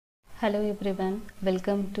Hello everyone,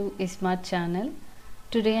 welcome to Smart channel.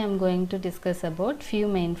 Today I am going to discuss about few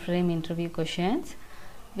mainframe interview questions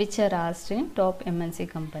which are asked in top MNC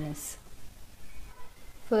companies.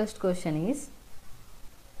 First question is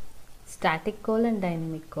static call and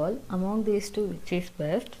dynamic call. Among these two, which is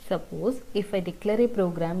best? Suppose if I declare a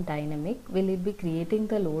program dynamic, will it be creating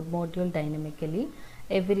the load module dynamically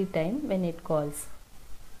every time when it calls?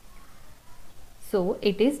 So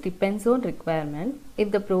it depends on requirement.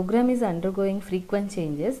 If the program is undergoing frequent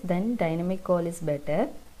changes, then dynamic call is better.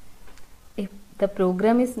 If the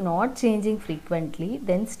program is not changing frequently,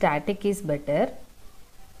 then static is better.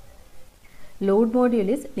 Load module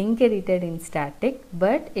is link edited in static,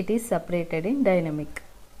 but it is separated in dynamic.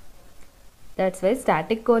 That's why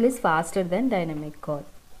static call is faster than dynamic call.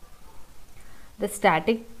 The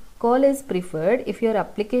static call is preferred if your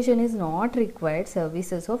application is not required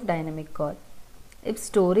services of dynamic call. If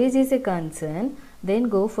storage is a concern, then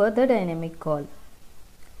go for the dynamic call.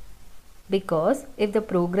 Because if the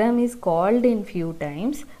program is called in few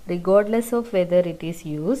times, regardless of whether it is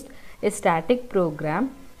used, a static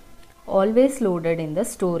program always loaded in the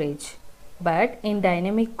storage. But in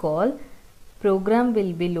dynamic call, program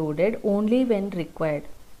will be loaded only when required.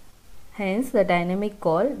 Hence, the dynamic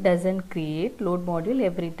call doesn't create load module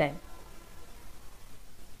every time.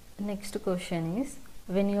 Next question is,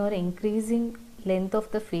 when you are increasing length of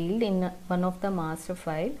the field in one of the master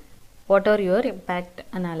file, what are your impact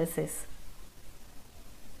analysis?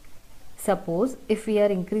 Suppose if we are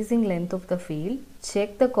increasing length of the field,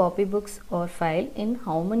 check the copybooks or file in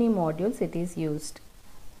how many modules it is used.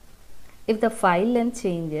 If the file length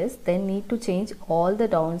changes, then need to change all the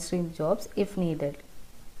downstream jobs if needed.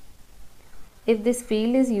 If this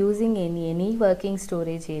field is using any working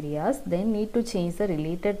storage areas, then need to change the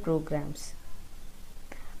related programs.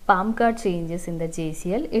 Palm card changes in the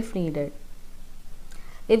JCL if needed.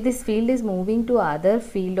 If this field is moving to other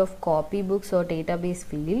field of copybooks or database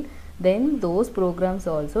field, then those programs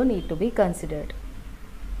also need to be considered.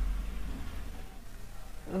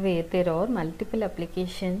 Where there are multiple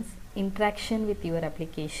applications, interaction with your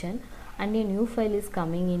application, and a new file is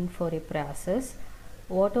coming in for a process,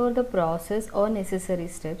 what are the process or necessary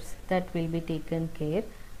steps that will be taken care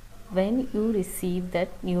when you receive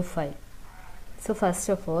that new file? So first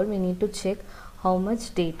of all, we need to check how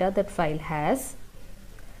much data that file has,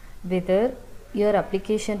 whether your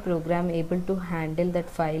application program able to handle that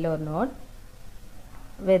file or not,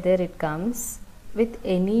 whether it comes with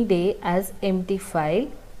any day as empty file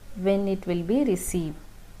when it will be received.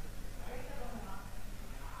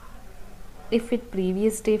 If it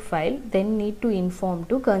previous day file, then need to inform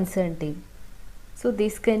to concerned team. So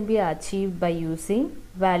this can be achieved by using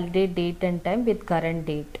validate date and time with current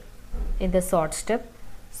date in the sort step,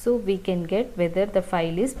 so we can get whether the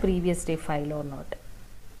file is previous day file or not.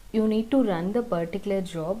 You need to run the particular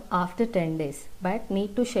job after 10 days, but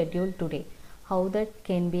need to schedule today. How that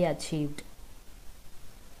can be achieved?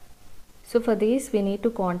 So for this, we need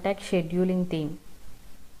to contact scheduling team.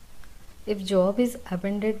 If job is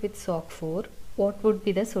abended with SOC4, what would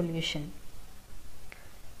be the solution?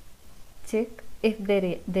 Check if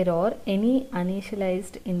there are any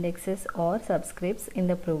uninitialized indexes or subscripts in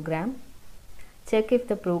the program. Check if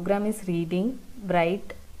the program is reading,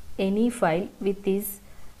 write any file with is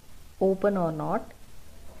open or not.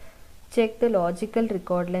 Check the logical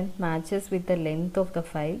record length matches with the length of the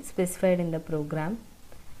file specified in the program.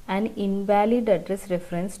 An invalid address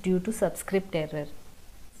reference due to subscript error.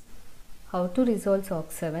 How to resolve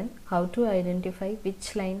SOC7? How to identify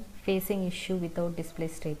which line facing issue without display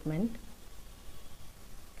statement?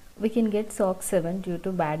 We can get SOC7 due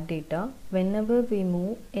to bad data whenever we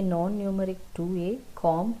move a non-numeric to a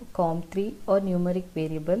COM3 or numeric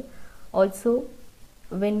variable. Also,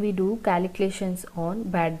 when we do calculations on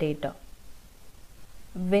bad data.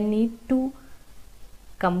 We need to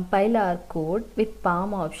compile our code with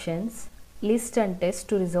PALM options, list and test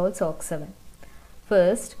to resolve SOC7.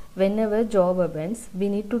 First, whenever job abends, we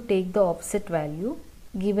need to take the offset value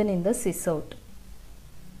given in the sysout.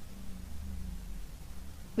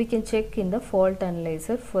 We can check in the fault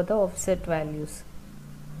analyzer for the offset values.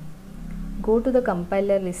 Go to the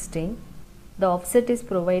compiler listing. The offset is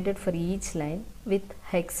provided for each line with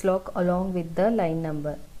hex lock along with the line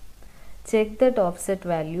number. Check that offset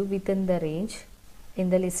value within the range in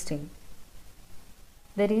the listing.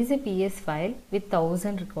 There is a PS file with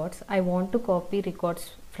 1000 records. I want to copy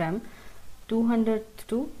records from 200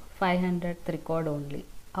 to 500th record only.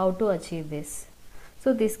 How to achieve this?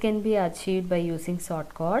 So this can be achieved by using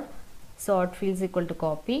sort code. Sort fields equal to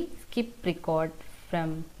copy, skip record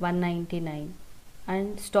from 199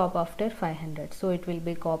 and stop after 500. So it will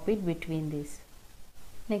be copied between these.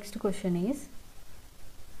 Next question is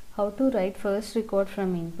how to write first record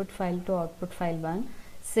from input file to output file 1,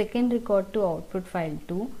 second record to output file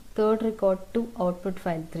 2, third record to output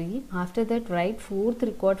file 3. After that write fourth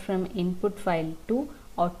record from input file to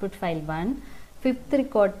output file 1, fifth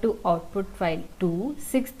record to output file 2,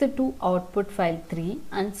 sixth to output file 3,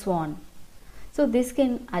 and so on. So this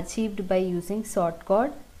can achieved by using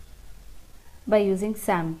shortcut, by using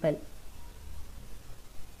sample.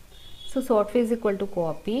 So shortfill is equal to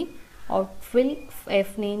copy, outfill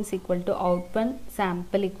f names equal to out1,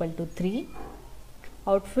 sample equal to 3,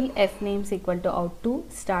 outfill f names equal to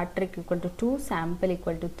out2, start rec equal to 2, sample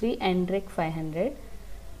equal to 3, end rec 500.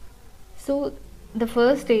 So the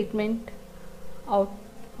first statement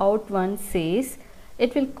out1 says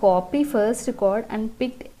it will copy first record and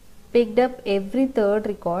picked up every third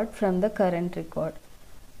record from the current record.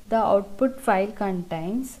 The output file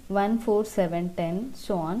contains 1, 4, 7, 10,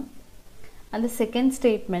 so on. And the second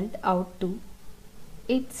statement out2,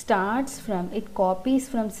 it copies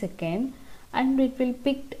from second and it will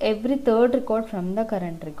pick every third record from the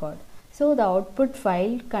current record. So the output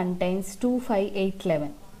file contains 2, 5, 8,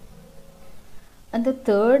 11. And the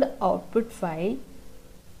third output file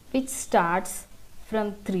which starts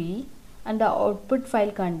from 3 and the output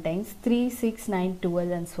file contains 3, 6, 9,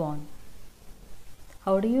 12 and so on.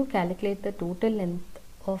 How do you calculate the total length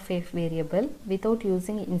of f variable without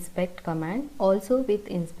using inspect command? Also with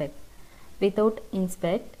inspect. Without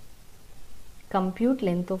inspect, compute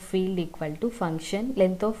length of field equal to function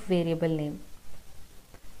length of variable name.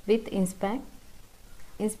 With inspect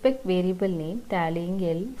variable name tallying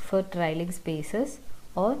L for trailing spaces,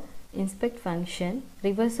 or inspect function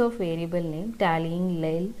reverse of variable name tallying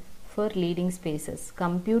L for leading spaces.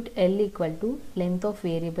 Compute L equal to length of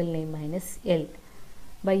variable name minus L.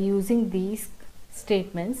 By using these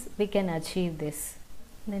statements we can achieve this.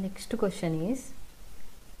 The next question is,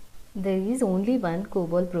 there is only one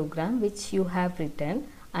COBOL program which you have written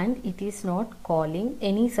and it is not calling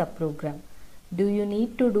any subprogram. Do you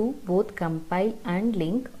need to do both compile and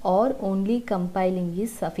link, or only compiling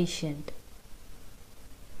is sufficient?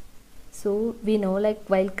 So we know, like,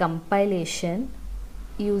 while compilation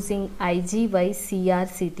using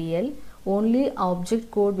IGYCRCTL only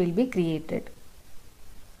object code will be created.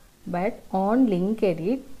 But on link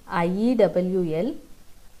edit IEWL,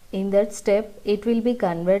 in that step it will be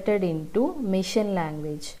converted into machine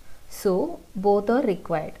language. So both are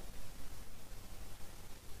required.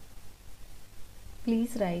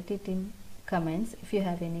 Please write it in comments if you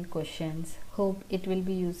have any questions. Hope it will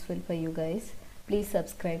be useful for you guys. Please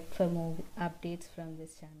subscribe for more updates from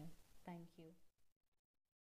this channel.